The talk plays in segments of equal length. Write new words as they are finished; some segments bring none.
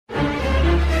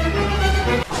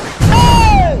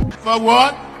For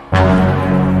what?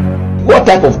 What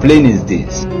type of plane is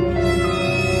this?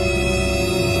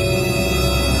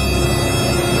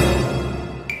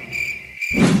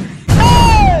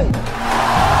 Hey!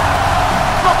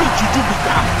 What did you do with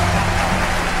that?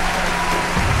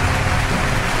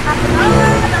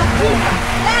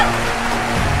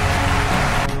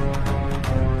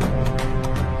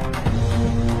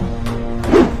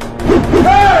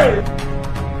 Hey!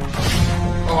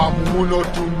 Oh, I'm not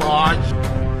too much.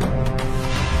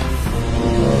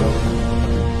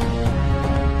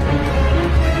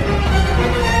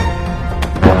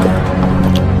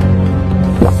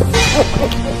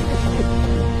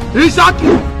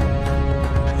 Exactly.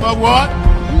 For what?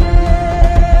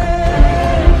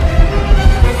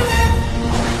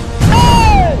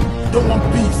 Hey! Don't want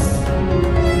peace.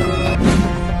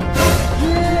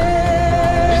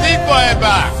 Is it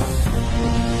forever?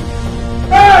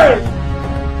 Hey!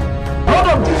 Lord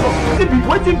of Jesus,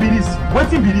 waiting be this.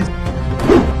 Waiting be this.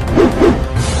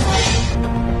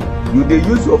 You dey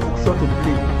use your function to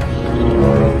play.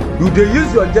 You dey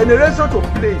use your generation to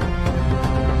play.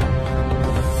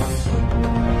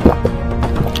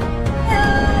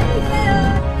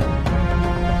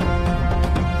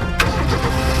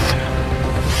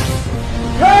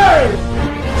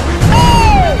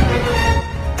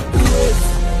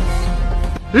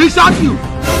 Reset you!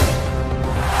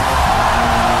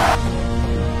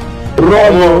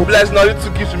 Run! Bless now you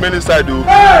two kids remain inside though.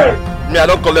 Hey! Me, I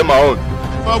don't collect my own.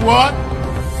 For what?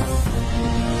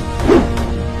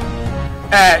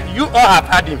 You all have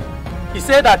had him. He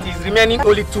said that he's remaining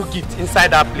only 2 kids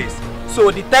inside that place. So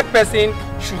the third person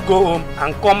should go home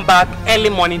and come back early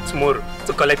morning tomorrow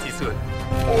to collect his own.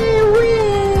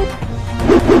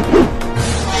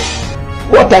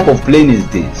 What type of plane is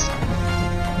this?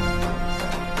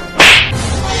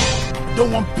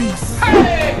 Don't want peace.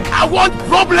 Hey! I want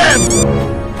problems.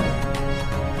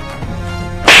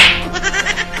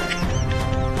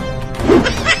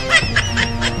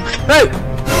 Hey!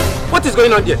 What is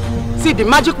going on there? See, the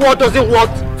magic wall doesn't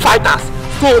want fighters.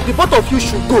 So the both of you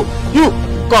should go. You,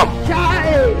 come.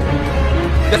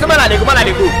 There's a man and they go, man and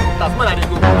they go. That's man and they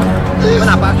go. Man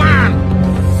and back.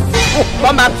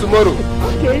 Come back tomorrow.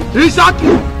 Okay.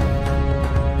 Exactly.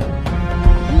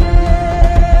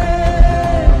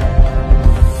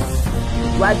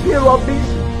 You are doing rubbish.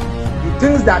 You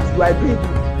think that you are doing good.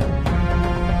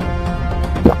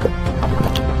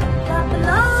 The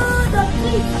blood of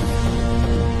Jesus.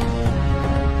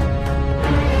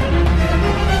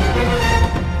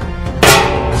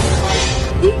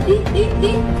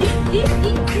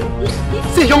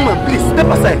 See, young man, please step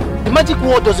aside. The magic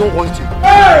wall doesn't want you.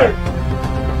 Hey!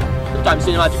 Look at me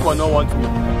saying the magic wall don't want me.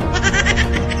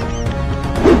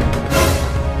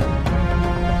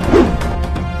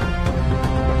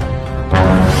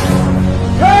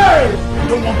 Hey!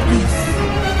 Don't want peace.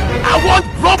 I want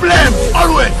problems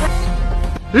always.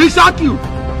 Reset you.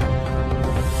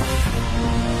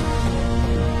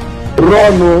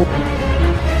 Run!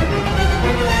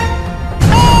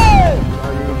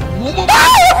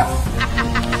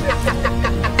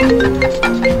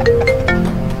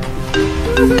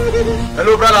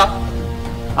 Hello, brother.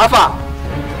 Alpha.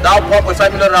 That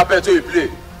 1.5 million rapper until you play.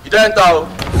 You don't enter. I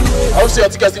will see your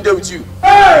tickets in there with you.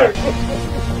 Hey!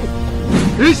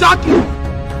 Reset you.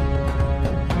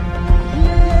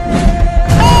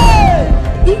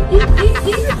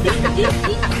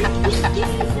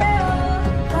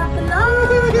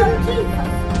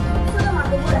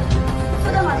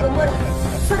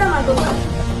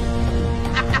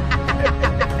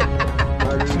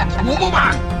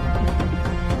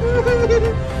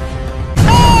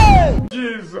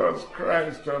 Jesus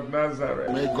Christ of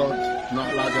Nazareth. May God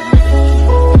not allow them.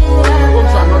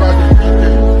 Oops, another day.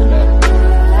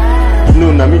 No,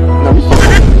 Nami.